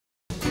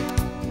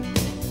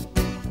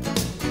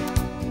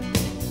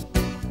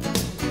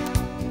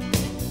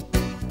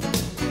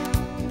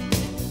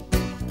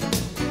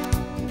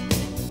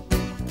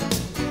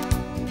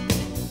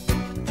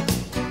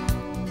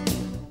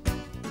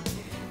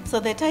So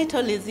the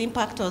title is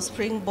Impact of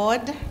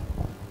Springboard.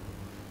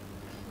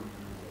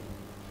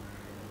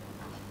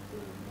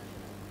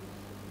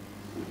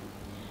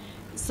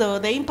 So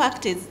the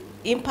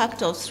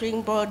impact of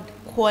Springboard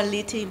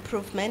quality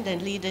improvement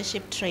and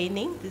leadership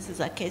training. This is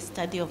a case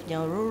study of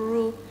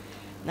Nyahururu,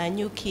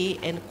 Nanyuki,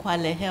 and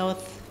Kwale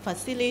health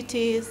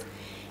facilities.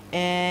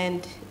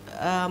 And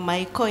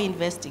my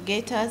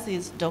co-investigators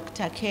is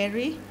Dr.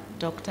 Kerri,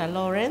 Dr.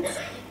 Lawrence,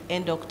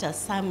 and Dr.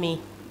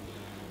 Sammy.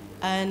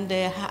 And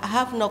I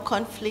have no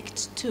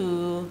conflict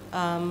to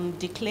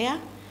declare.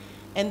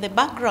 And the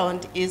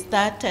background is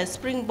that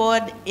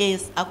Springboard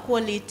is a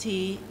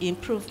quality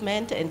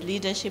improvement and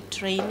leadership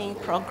training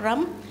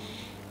program.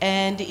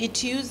 And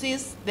it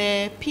uses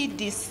the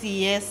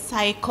PDSA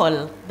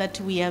cycle that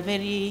we are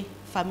very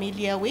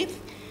familiar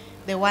with,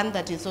 the one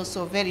that is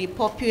also very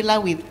popular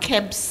with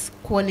KEBS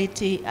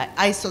quality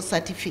ISO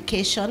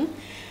certification.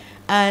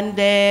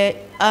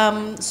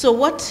 And so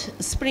what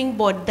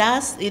Springboard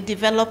does, it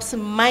develops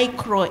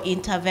micro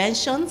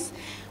interventions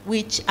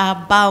which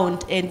are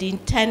bound and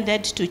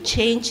intended to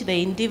change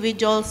the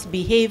individual's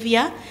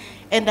behavior.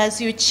 And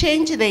as you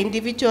change the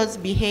individual's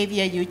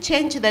behavior, you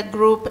change the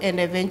group, and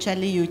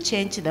eventually you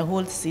change the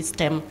whole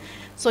system.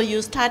 So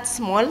you start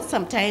small.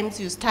 Sometimes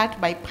you start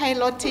by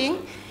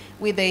piloting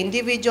with the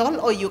individual,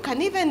 or you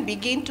can even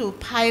begin to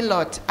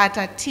pilot at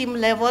a team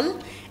level,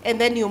 and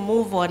then you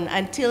move on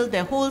until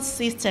the whole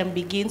system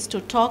begins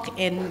to talk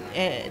and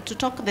to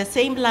talk the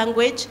same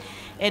language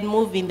and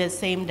move in the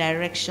same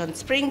direction.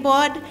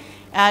 Springboard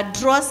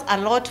draws a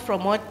lot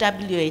from what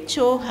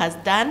WHO has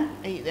done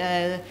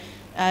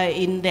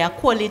in their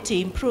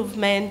quality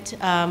improvement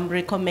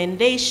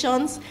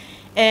recommendations.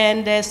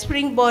 And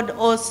Springboard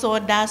also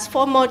does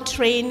formal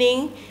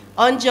training,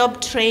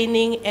 on-job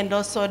training, and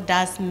also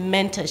does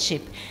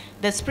mentorship.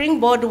 The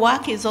Springboard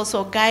work is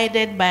also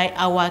guided by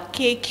our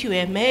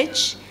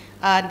KQMH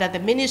under the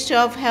Ministry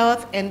of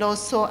Health and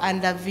also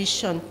under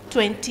Vision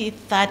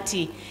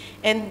 2030.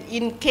 And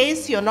in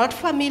case you're not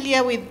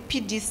familiar with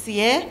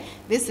PDSA,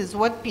 this is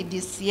what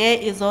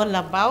PDSA is all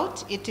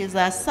about. It is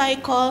a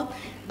cycle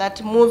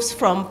that moves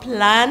from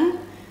plan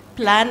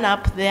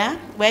up there,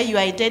 where you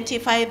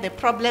identify the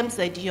problems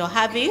that you're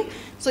having.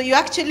 So you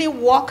actually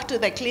walk to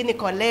the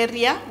clinical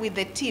area with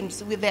the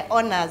teams, with the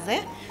owners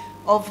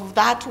of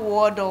that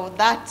ward or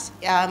that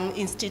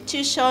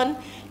institution.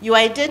 You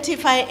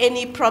identify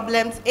any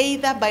problems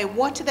either by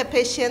what the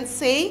patients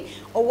say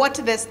or what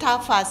the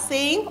staff are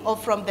saying, or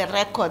from the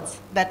records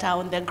that are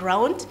on the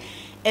ground.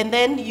 And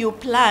then you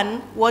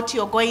plan what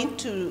you're going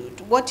to,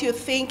 what you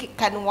think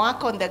can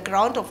work on the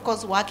ground, of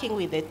course working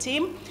with the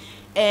team.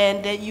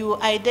 And you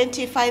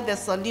identify the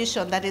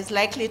solution that is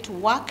likely to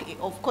work.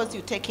 Of course,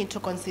 you take into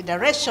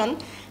consideration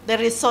the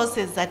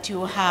resources that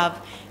you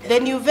have.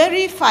 Then you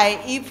verify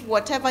if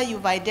whatever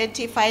you've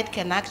identified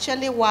can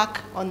actually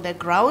work on the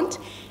ground.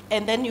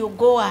 And then you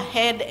go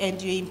ahead and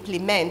you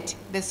implement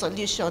the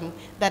solution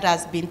that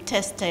has been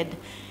tested.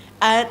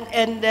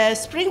 And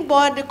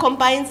Springboard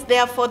combines,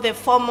 therefore, the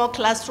formal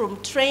classroom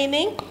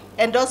training,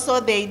 and also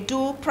they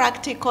do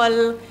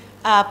practical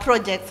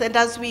projects. And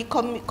as we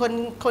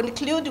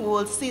conclude, we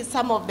will see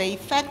some of the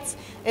effects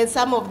and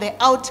some of the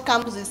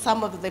outcomes with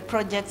some of the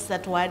projects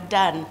that were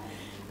done.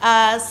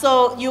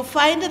 So you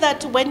find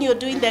that when you're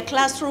doing the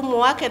classroom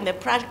work and the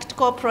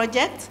practical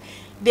projects,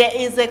 there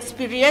is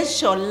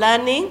experiential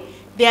learning.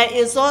 There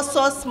is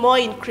also small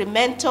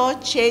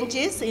incremental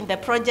changes in the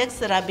projects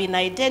that have been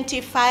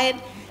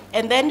identified.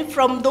 And then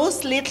from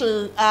those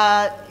little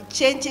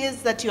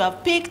changes that you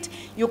have picked,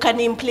 you can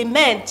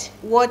implement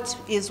what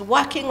is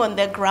working on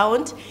the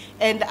ground.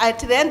 And at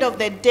the end of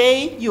the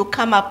day, you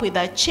come up with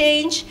a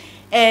change,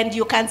 and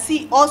you can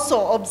see,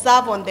 also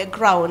observe on the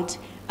ground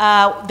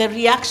the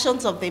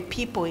reactions of the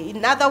people.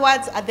 In other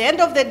words, at the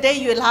end of the day,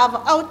 you'll have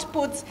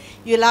outputs,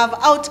 you'll have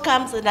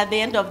outcomes, and at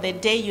the end of the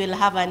day, you'll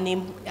have an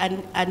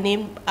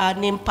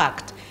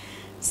impact.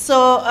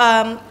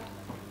 So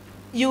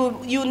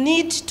you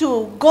need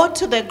to go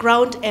to the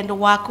ground and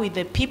work with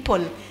the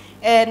people.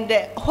 And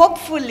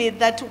hopefully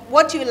that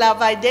what you'll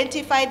have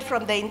identified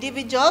from the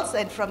individuals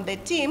and from the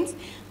teams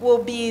will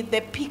be the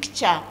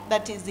picture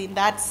that is in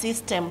that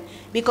system,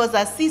 because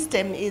a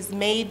system is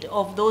made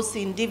of those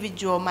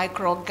individual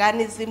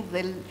microorganisms,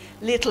 the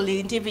little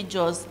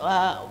individuals,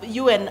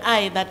 you and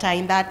I, that are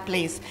in that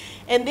place.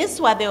 And these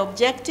were the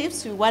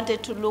objectives. We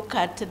wanted to look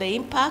at the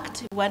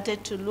impact. We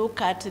wanted to look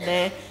at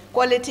the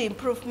quality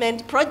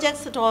improvement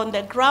projects that were on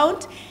the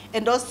ground,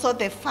 and also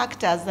the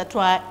factors that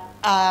were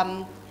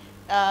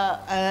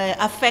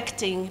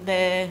affecting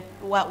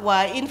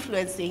were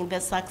influencing the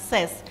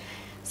success.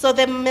 So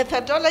the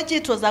methodology,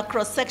 it was a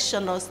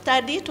cross-sectional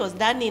study. It was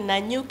done in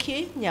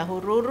Nanyuki,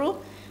 Nyahururu,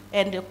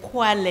 and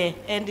Kwale,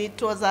 and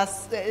it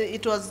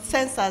was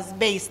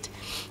census-based.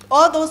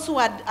 All those who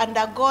had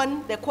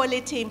undergone the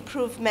quality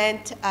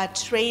improvement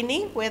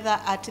training, whether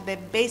at the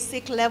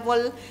basic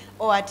level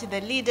or at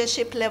the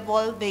leadership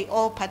level, they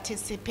all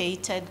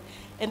participated.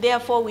 And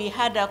therefore, we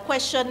had a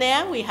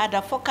questionnaire, we had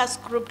a focus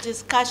group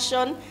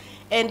discussion,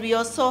 And we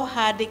also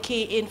had the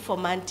key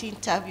informant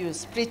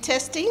interviews.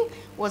 Pre-testing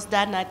was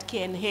done at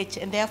KNH,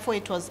 and therefore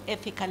it was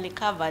ethically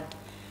covered.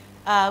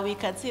 We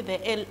can see the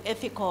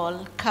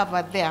ethical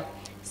cover there.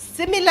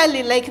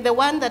 Similarly, like the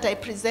one that I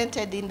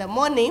presented in the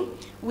morning,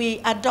 we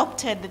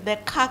adopted the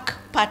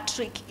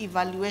Kirkpatrick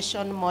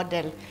evaluation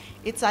model.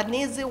 It's an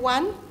easy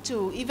one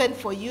to, even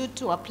for you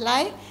to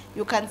apply.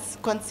 You can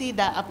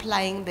consider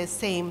applying the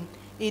same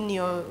in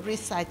your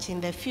research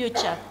in the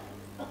future.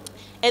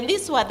 And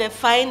these were the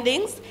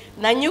findings.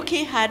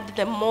 Nanyuki had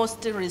the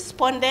most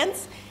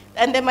respondents,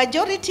 and the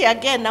majority,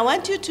 again, I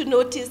want you to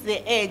notice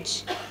the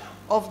age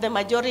of the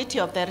majority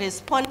of the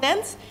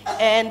respondents,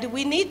 and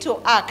we need to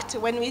act.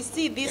 When we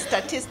see these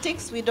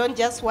statistics, we don't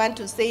just want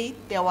to say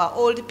there were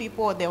old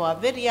people, there were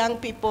very young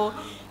people,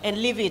 and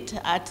leave it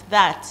at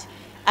that.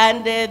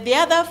 And the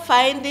other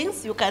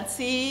findings, you can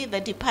see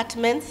the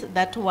departments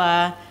that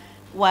were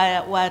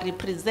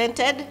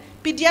represented.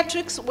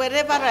 Pediatrics,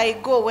 wherever I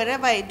go,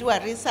 wherever I do a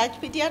research,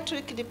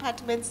 pediatric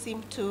departments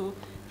seem to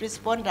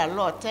respond a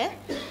lot,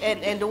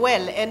 and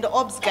well, and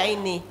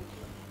obs-gynae.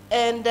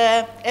 And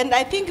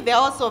I think they're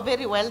also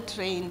very well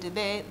trained.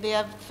 They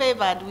are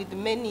favored with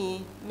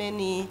many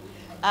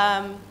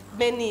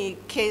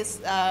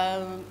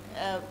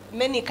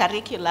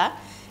curricula.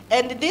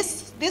 And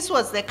this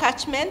was the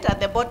catchment at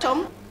the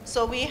bottom.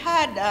 So we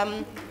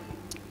had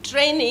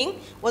training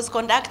was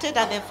conducted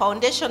at the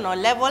foundational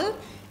level,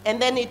 and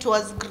then it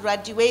was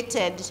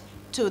graduated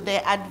to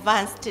the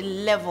advanced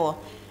level.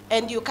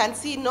 And you can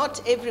see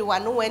not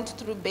everyone who went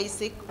through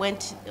basic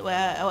went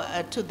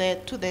to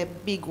the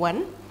big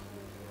one.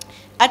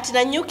 At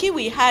Nanyuki,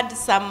 we had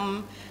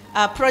some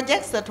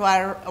projects that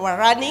were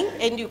running,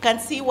 and you can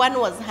see one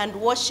was hand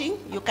washing.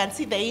 You can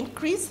see the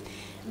increase.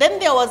 Then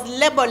there was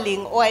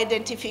labeling or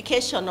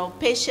identification of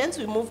patients.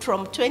 We moved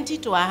from 20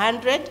 to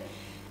 100.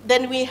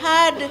 Then we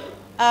had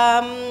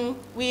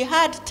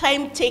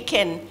time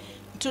taken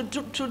to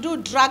do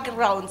drug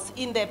rounds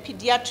in the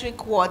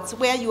pediatric wards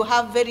where you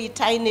have very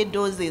tiny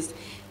doses.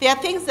 There are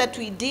things that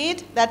we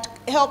did that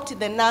helped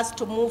the nurse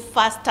to move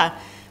faster,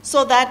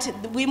 so that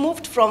we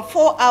moved from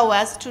 4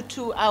 hours to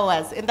 2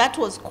 hours, and that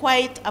was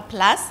quite a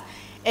plus.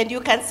 And you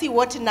can see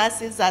what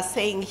nurses are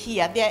saying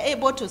here. They are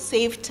able to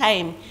save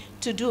time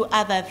to do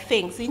other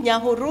things. In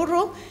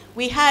Nyahururu,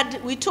 we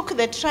took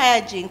the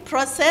triaging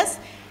process,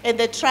 and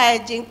the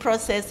triaging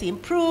process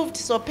improved,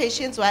 so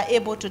patients were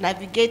able to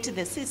navigate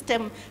the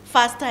system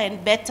faster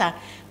and better.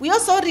 We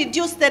also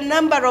reduced the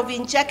number of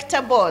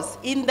injectables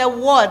in the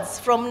wards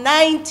from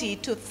 90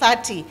 to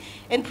 30,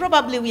 and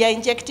probably we are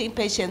injecting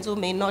patients who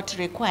may not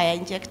require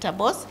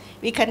injectables.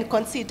 We can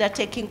consider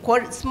taking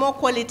small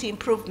quality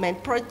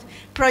improvement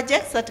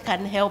projects that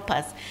can help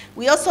us.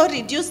 We also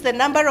reduced the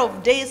number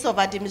of days of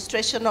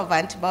administration of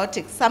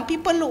antibiotics. Some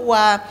people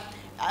were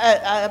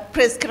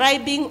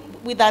prescribing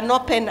with an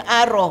open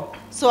arrow,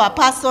 so a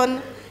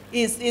person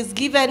is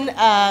given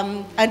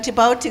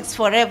antibiotics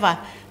forever.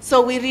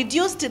 So we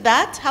reduced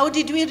that. How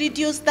did we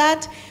reduce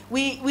that?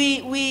 We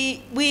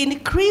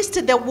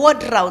increased the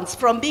ward rounds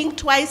from being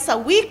twice a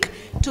week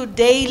to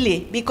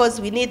daily, because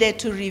we needed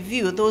to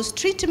review those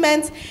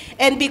treatments,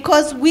 and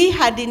because we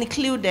had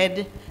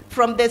included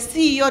from the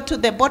CEO to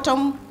the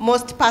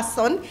bottommost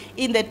person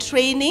in the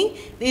training,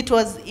 it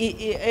was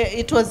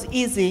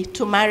easy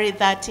to marry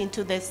that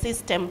into the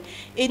system.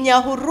 In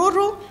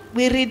Nyahururu,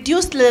 we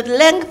reduced the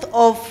length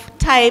of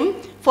time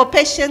for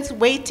patients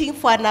waiting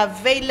for an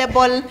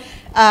available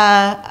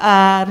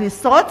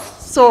resort.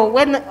 So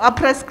when a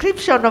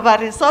prescription of a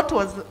resort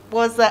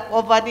was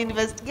of an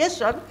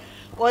investigation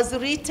was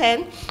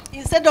written,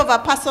 instead of a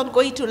person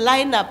going to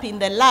line up in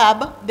the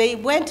lab, they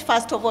went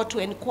first of all to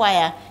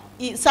inquire.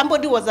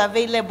 Somebody was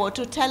available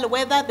to tell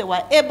whether they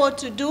were able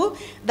to do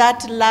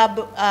that lab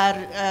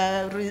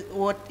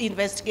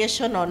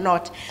investigation or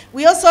not.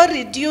 We also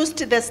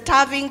reduced the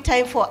starving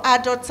time for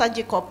adult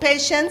surgical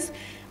patients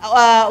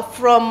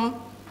from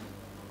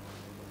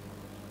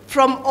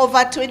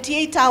over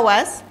 28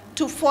 hours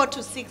to 4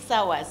 to 6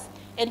 hours.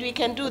 And we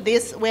can do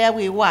this where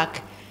we work.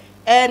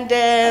 And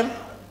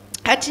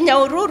at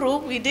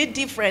Nyahururu, we did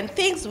different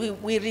things.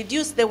 We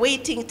reduced the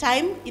waiting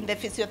time in the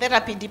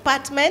physiotherapy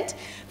department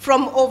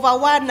from over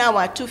 1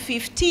 hour to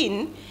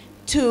 15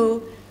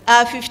 to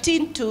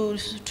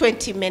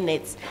 20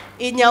 minutes.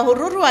 In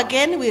Nyahururu,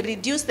 again, we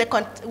reduced the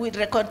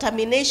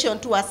contamination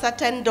to a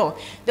certain door.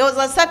 There was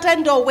a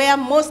certain door where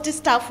most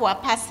staff were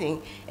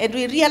passing, and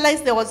we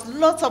realized there was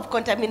lots of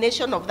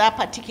contamination of that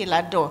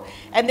particular door.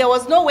 And there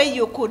was no way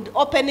you could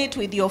open it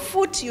with your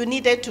foot. You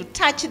needed to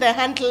touch the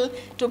handle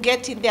to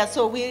get in there.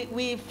 So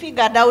we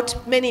figured out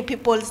many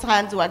people's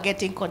hands were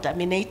getting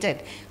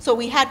contaminated. So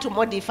we had to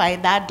modify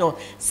that door.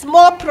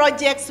 Small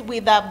projects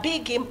with a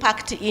big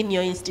impact in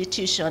your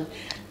institution.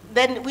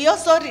 Then we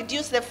also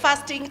reduced the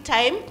fasting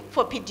time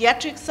for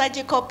pediatric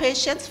surgical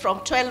patients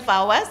from 12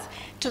 hours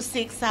to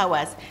 6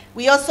 hours.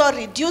 We also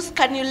reduced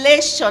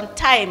cannulation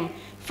time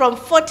from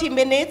 40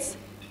 minutes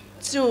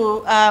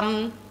to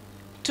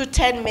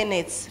 10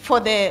 minutes for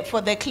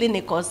the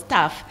clinical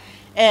staff.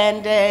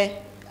 And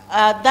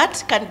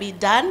that can be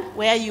done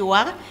where you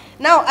are.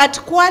 Now at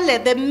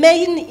Kwale, the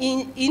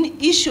main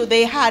issue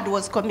they had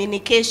was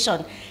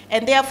communication.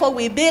 And therefore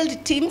we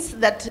built teams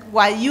that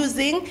were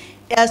using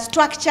a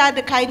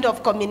structured kind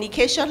of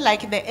communication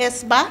like the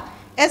SBA.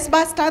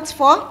 SBA stands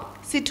for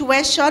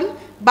Situation,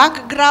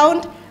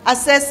 Background,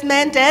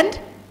 Assessment, and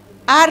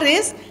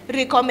RIS,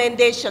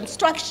 Recommendation,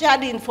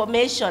 structured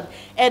information,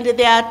 and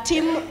their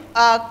team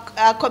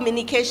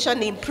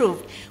communication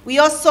improved. We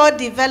also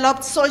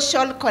developed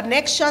social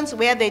connections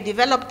where they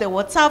developed the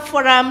WhatsApp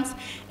forums,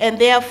 and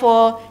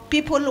therefore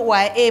people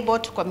were able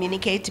to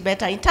communicate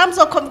better. In terms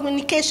of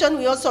communication,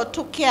 we also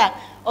took care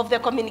of the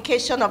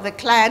communication of the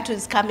client who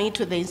is coming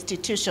to the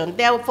institution.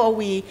 Therefore,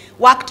 we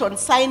worked on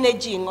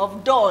signaging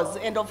of doors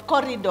and of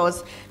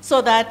corridors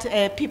so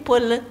that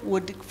people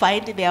would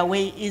find their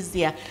way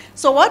easier.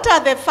 So what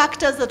are the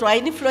factors that were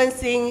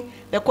influencing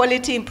the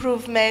quality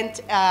improvement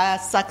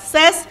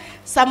success?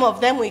 Some of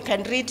them we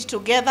can read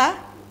together.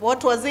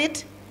 What was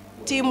it?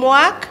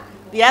 Teamwork.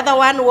 The other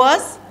one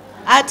was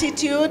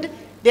attitude.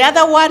 The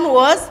other one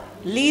was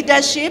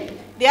leadership.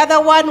 The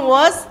other one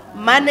was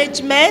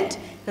management,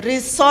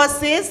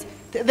 resources,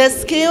 the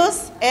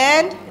skills,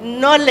 and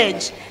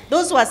knowledge.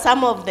 Those were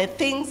some of the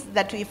things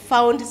that we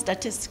found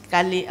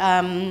statistically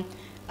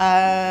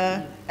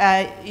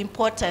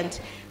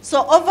important.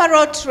 So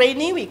overall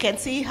training, we can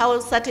see how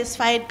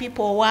satisfied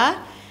people were,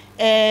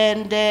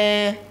 and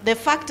the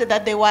fact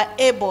that they were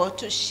able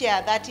to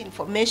share that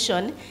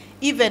information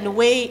even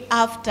way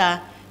after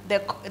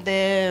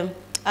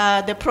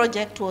the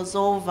project was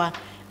over.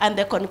 And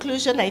the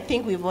conclusion, I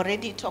think we've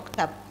already talked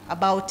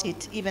about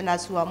it even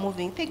as we are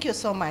moving. Thank you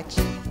so much.